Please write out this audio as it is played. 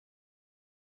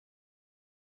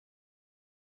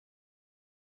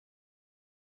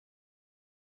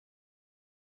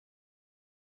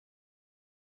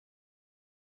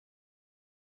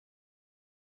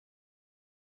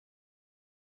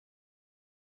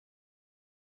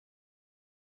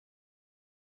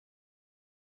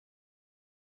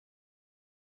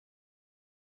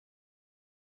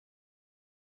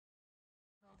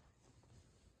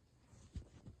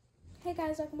Hey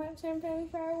guys, welcome back to Family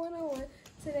Fire 101.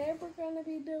 Today we're going to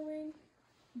be doing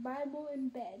Bible in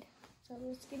bed. So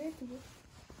let's get into it.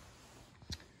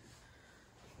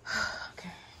 Okay.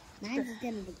 Mine's is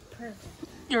gonna look perfect.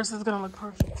 Yours is gonna look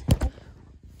perfect.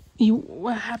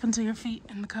 What happened to your feet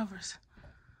in the covers?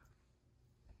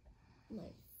 My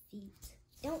feet.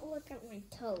 Don't look at my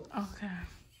toes. Okay.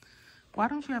 Why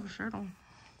don't you have a shirt on?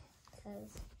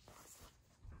 Cause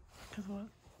what?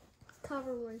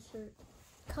 Cover my shirt.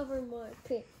 Cover my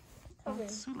pit. Oh,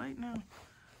 it's too late now.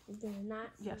 do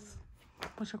not. Yes.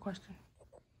 What's your question?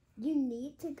 You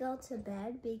need to go to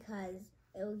bed because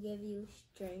it will give you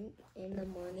strength in the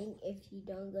morning. If you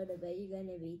don't go to bed, you're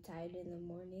gonna be tired in the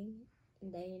morning,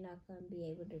 and then you're not gonna be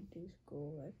able to do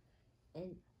schoolwork.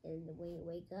 And when you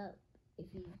wake up, if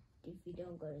you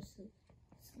don't go to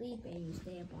sleep and you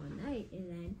stay up all night,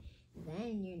 and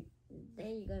then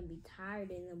you're gonna be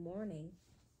tired in the morning.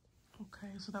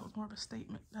 Okay, so that was more of a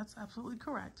statement. That's absolutely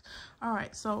correct. All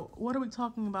right, so what are we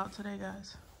talking about today,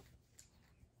 guys?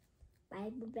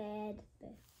 Bible bed.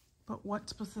 But what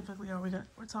specifically are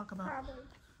we're talking about? Proverb.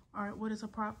 All right, what is a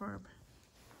proverb?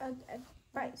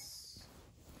 Advice.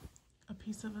 A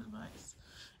piece of advice.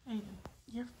 Aiden,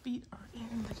 your feet are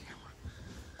in the camera.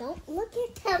 Don't look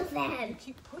at them then. You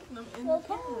keep putting them in the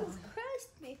camera.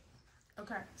 Crushed me.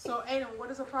 Okay, so Aiden,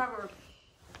 what is a proverb?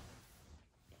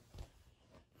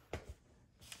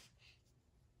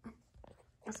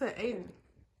 I said Aiden.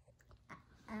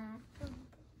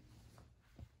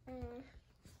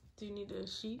 Do you need a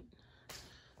sheet?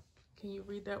 Can you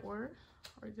read that word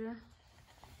right there?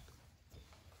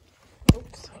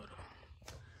 Oops, hold on.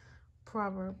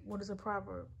 Proverb. What is a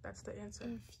proverb? That's the answer.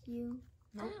 If you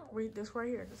Nope. Read this right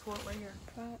here. This word right here.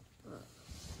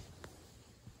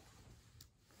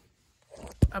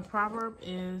 A proverb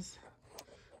is.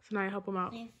 Sanaya, help him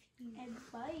out.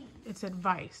 Advice. It's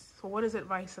advice. So what is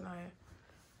advice, Sanaya?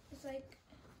 It's like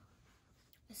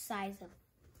the size of.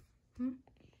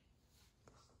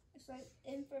 It's like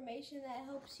information that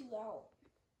helps you out.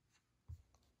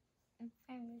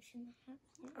 Information that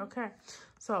helps you. Okay,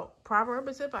 so proverb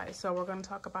is advice. So we're going to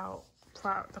talk about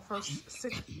the first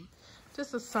 6,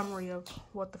 just a summary of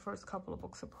what the first couple of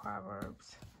books of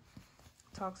Proverbs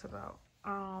talks about.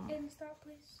 Can you stop,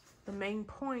 please? The main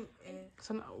point is,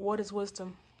 so what is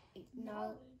wisdom?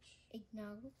 Acknowledge.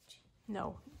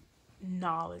 No,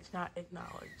 knowledge, not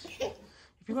acknowledge.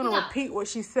 If you're going to repeat what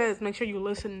she says, make sure you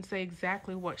listen and say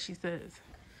exactly what she says.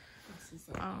 She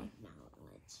said acknowledge.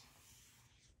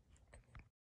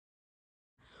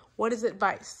 What is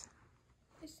advice?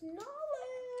 It's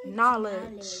knowledge.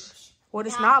 Knowledge. What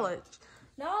is knowledge?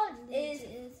 Knowledge is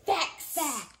facts.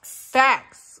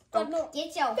 Facts. But no,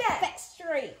 Get your facts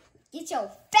straight. Get your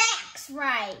facts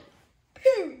right.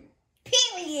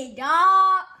 Period,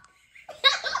 dog.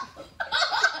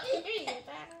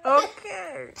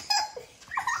 Okay.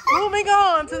 Moving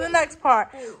on to the next part.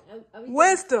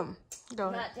 Wisdom. Go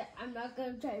ahead. I'm not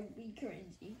gonna try to be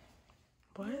cringy.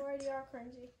 What? You already are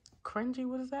cringy. Cringy?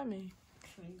 What does that mean?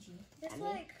 Cringy. It's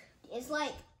It's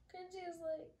like. Cringy is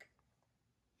like.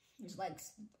 It's like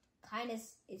kind of.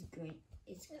 It's green.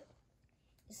 It's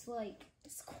like.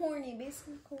 It's corny,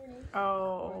 basically corny.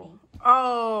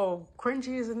 Oh,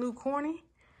 cringy is a new corny?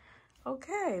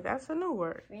 Okay, that's a new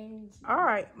word. Cringy. All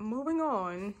right, moving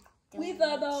on. With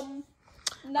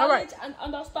knowledge and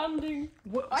understanding.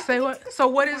 Say what? So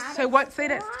what is? Say what? Say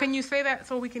that. Can you say that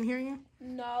so we can hear you?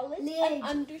 Knowledge and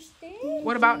understanding.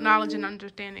 What about knowledge and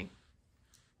understanding?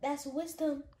 That's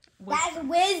wisdom. That's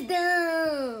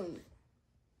wisdom.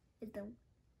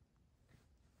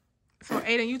 So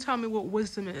Aiden, you tell me what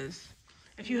wisdom is.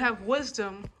 If you have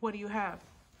wisdom, what do you have?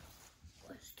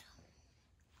 Wisdom.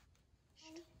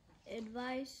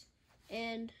 Advice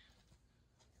and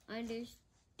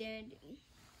understanding.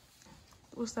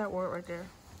 What's that word right there?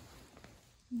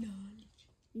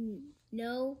 Knowledge.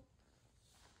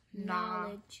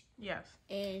 Knowledge Yes.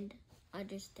 and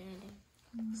understanding.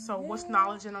 So what's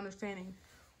knowledge and understanding?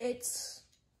 It's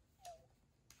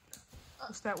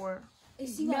What's that word?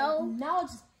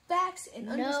 knowledge is facts and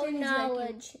understanding is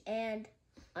knowledge and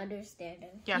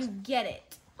understanding. Yes. you get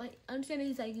it. Like understanding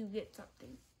is like you get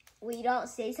something. We don't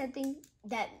say something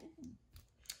that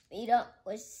you don't.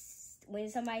 When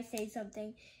somebody says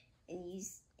something and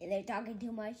they're talking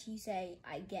too much, you say,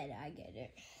 "I get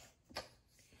it."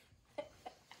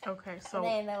 Okay, And so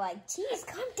then they're like, "Geez,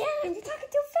 calm down! You're talking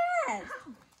too fast."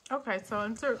 okay,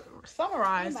 so to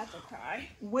summarize, I'm about to cry.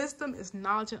 wisdom is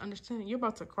knowledge and understanding. You're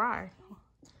about to cry.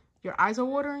 Your eyes are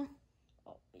watering.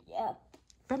 Yep.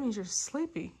 That means you're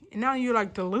sleepy, and now you're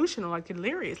like delusional, like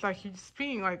delirious, like you're just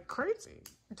being like crazy,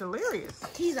 delirious.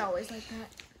 He's always like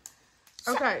that.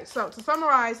 Okay, so to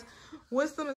summarize,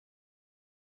 Wisdom is...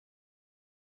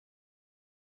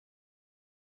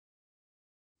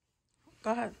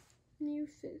 Go ahead. You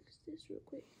fix this real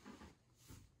quick.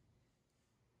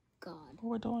 God.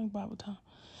 We're doing Bible time.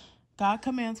 God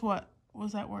commands what? What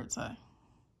does that word say?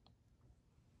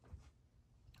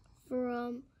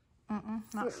 From.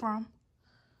 Not from.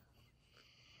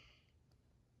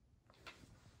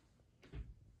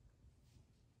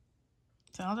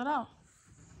 Sound it out.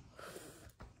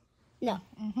 No.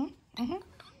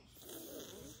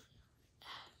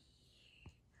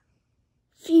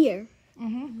 Fear.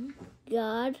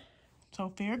 God. So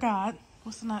fear God.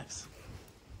 What's the next?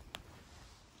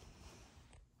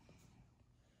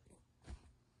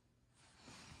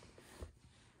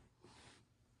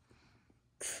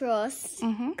 Trust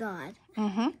God.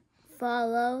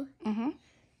 Follow.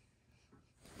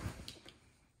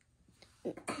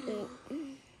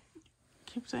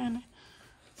 Keep saying it.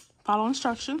 Follow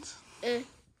instructions.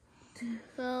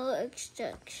 Follow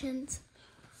instructions.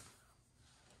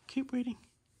 Keep reading.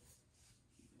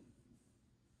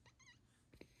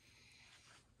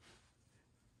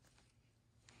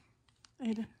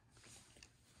 Aiden.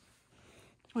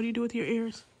 What do you do with your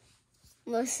ears?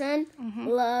 Listen.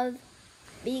 Love.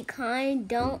 Be kind.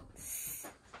 Don't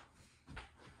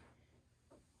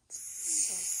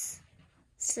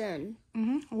sin.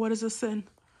 What is a sin?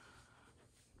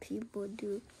 People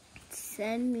do.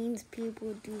 Sin means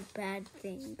people do bad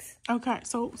things. Okay,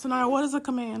 so now what is a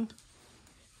command?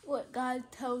 What God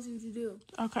tells you to do.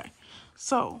 Okay,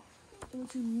 so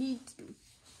What you need to do.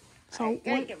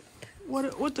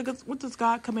 what does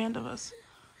God command of us?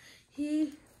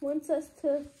 He wants us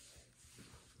to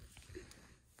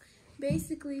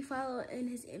basically follow in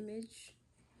his image.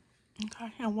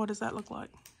 Okay, and what does that look like?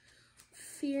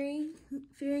 Fearing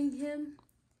him.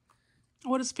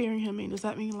 What does fearing him mean? Does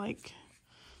that mean like,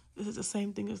 is it the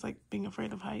same thing as like being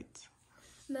afraid of heights?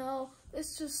 No,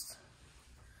 it's just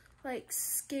like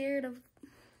scared of,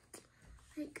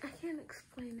 like, I can't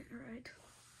explain it right.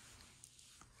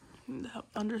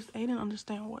 Aiden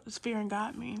understand what does fearing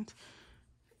God means.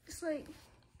 It's like,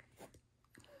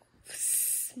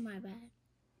 My bad.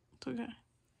 It's okay.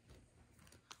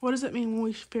 What does it mean when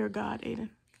we fear God, Aiden?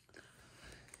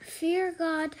 Fear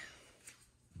God.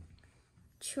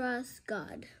 Trust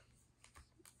God.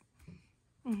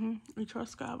 We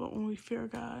trust God, but when we fear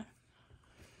God,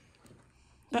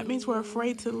 that means we're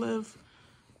afraid to live.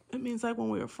 It means like when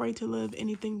we're afraid to live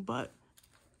anything but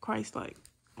Christ-like,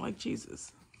 like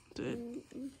Jesus did.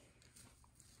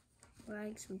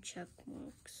 Write some check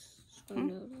marks. So I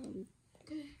know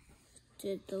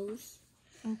did those.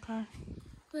 Okay.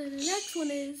 but the next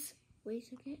one is, Wait a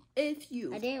second. if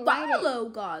you I didn't write it. follow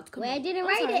God's Wait, command. I didn't I'm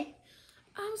write sorry. it.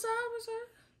 I'm sorry.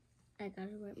 I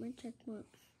gotta write my check marks.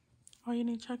 Oh, you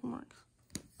need check marks.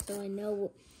 So I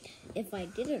know if I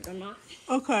did it or not.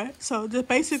 Okay, so just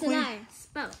basically. Sanaya,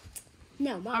 spell.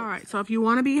 No, Mom. All right, so if you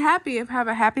want to be happy, have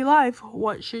a happy life,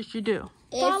 what should you do?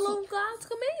 Follow God's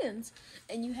commands.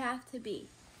 And you have to be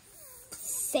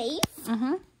Safe.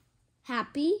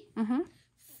 Happy.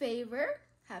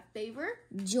 have favor,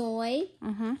 Joy.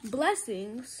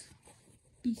 blessings,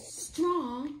 be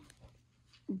strong.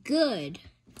 Good.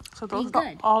 So those Be are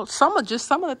good. all some of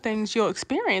the things you'll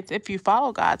experience if you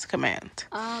follow God's command.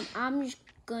 I'm just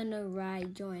gonna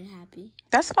write joy and happy.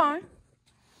 That's fine.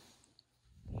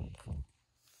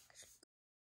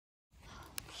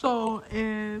 So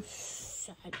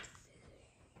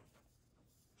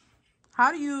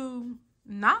how do you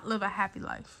not live a happy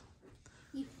life?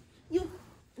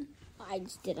 I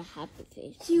just did a happy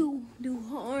face. You do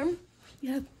harm.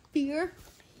 You have fear,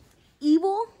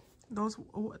 evil. That's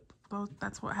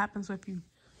what happens if you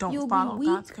don't You'll follow be weak,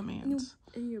 God's commands.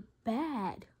 and you're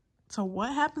bad. So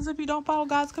what happens if you don't follow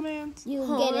God's commands? You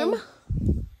Harm, get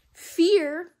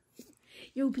fear.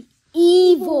 You'll be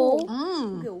evil.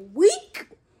 You'll be weak.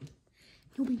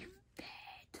 You'll be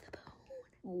bad to the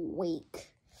bone.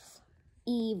 Weak.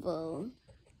 Evil.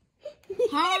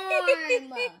 Harm.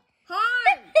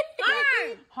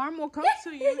 Harm will come to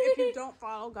you if you don't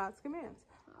follow God's commands.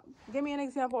 Give me an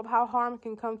example of how harm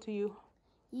can come to you.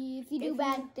 If you do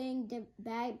bad things to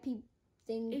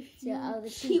other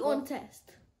Cheat people, on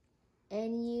test.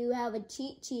 and you have a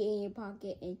cheat sheet in your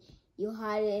pocket, and you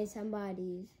hide it in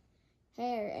somebody's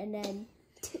hair, and then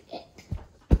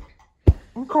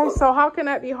Okay, so how can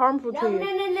that be harmful to you?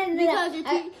 no.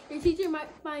 Because your teacher might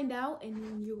find out, and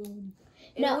then you're going.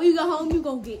 No. When you go home, you're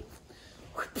gonna get.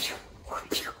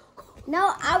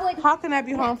 No, I would. How can that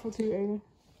be harmful to you, Aiden?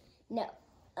 No.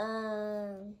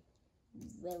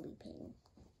 Really pain.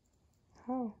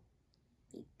 How?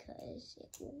 Because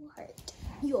it will hurt.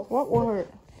 What will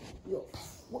hurt?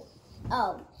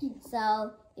 Oh,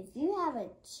 so if you have a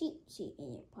cheat sheet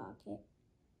in your pocket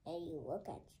and you look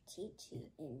at your cheat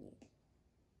sheet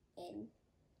and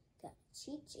got a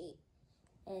cheat sheet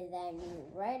and then you're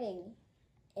writing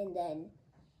and then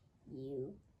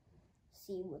you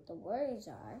see what the words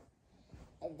are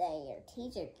and then your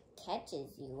teacher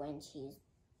catches you when she's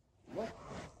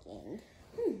looking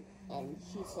and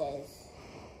she says,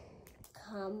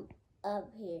 come up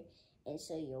here and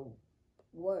show your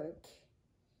work.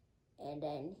 And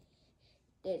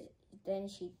then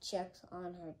she checks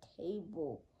on her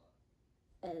table,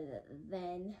 and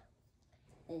then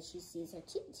she sees her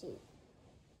cheat sheet.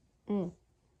 And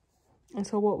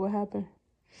so what will happen?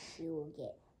 He will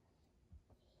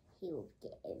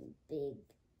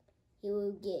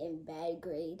get in bad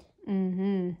grade.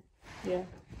 Yeah.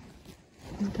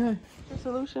 Okay. The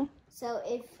solution? So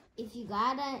if you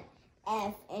got an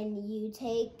F and you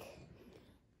take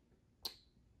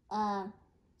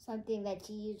something that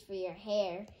you use for your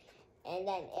hair, and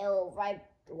then it will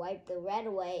wipe the red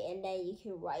away, and then you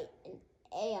can write an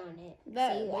A on it. So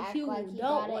you act like you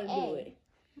got an A.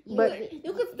 But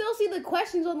You can still see the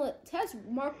questions on the test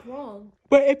marked wrong.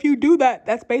 But if you do that,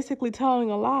 that's basically telling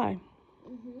a lie.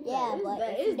 Yeah, but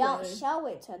if you don't show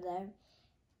it to them,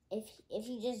 if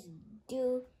you just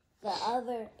do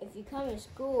if you come to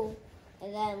school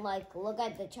and then look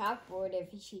at the chalkboard, if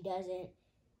she doesn't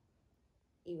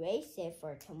erase it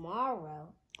for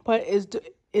tomorrow. But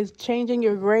is changing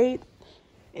your grade,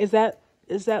 is that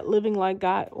living like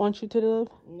God wants you to live?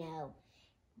 No,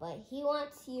 but He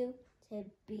wants you to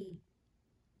be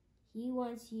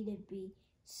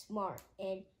smart,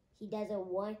 and He doesn't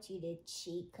want you to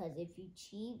cheat, because if you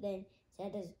cheat, then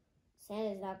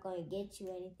Santa's not going to get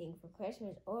you anything for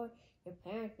Christmas, or your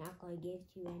parents not going to get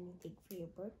you anything for your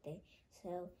birthday.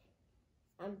 So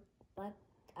like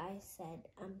I said,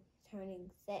 I'm turning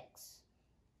 6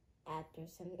 after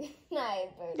my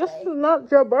birthday. This is not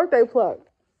your birthday plug.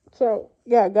 So,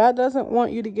 yeah, God doesn't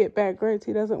want you to get bad grades.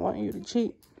 He doesn't want you to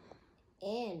cheat.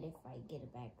 And if I get a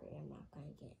bad grade, I'm not going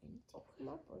to get anything for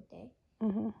my birthday.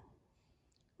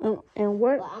 And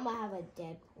what? But I'm going to have a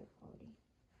Deadpool party.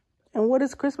 And what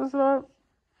is Christmas about?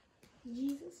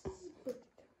 Jesus' birthday.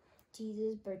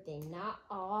 Jesus' birthday. Not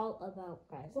all about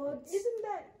presents. Well,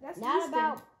 that's not Easter.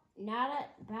 about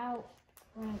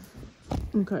presents.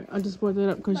 Okay, I just brought that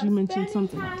up because you mentioned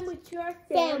something time else. with your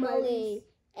Family.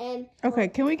 And okay,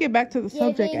 can we get back to the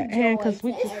subject at hand? Because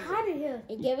it's hot in here.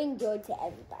 And giving joy to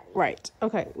everybody. Right.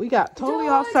 Okay, we got totally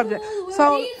off subject.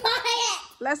 So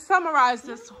let's summarize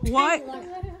this. What?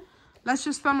 Let's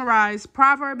just summarize.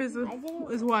 Proverb is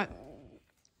what?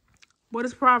 What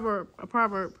is proverb? A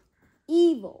proverb?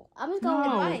 Evil. I'm just going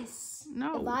with Advice.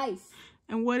 No. advice.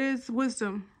 And what is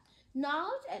wisdom?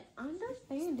 Knowledge and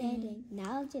understanding.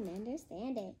 Knowledge and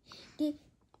understanding.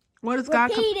 What is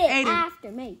God Repeat it created?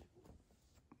 after me.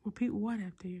 Repeat what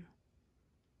after you?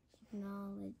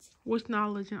 Knowledge. What's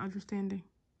knowledge and understanding?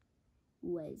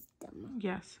 Wisdom.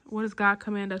 Yes. What does God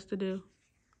command us to do?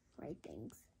 Right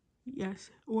things.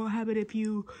 Yes. What will happen if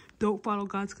you don't follow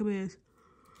God's commands?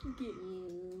 You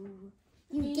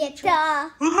get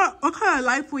the What kind of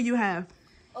life will you have?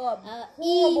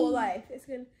 Horrible life. It's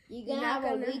gonna. You're gonna have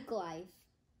a weak life.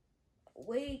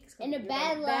 Weak. And a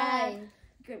bad life.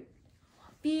 You're gonna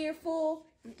be fearful.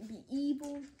 You're gonna be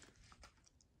evil.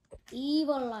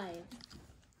 Evil life.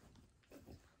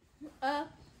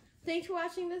 Thanks for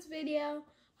watching this video.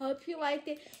 Hope you liked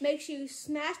it. Make sure you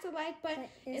smash the like button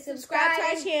and subscribe to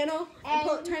our channel.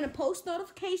 And turn the post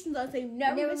notifications on so you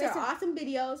never miss our awesome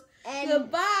videos. And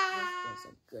goodbye. This is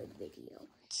a good video.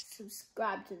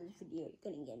 Subscribe to this video.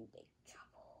 You're gonna get a big chop.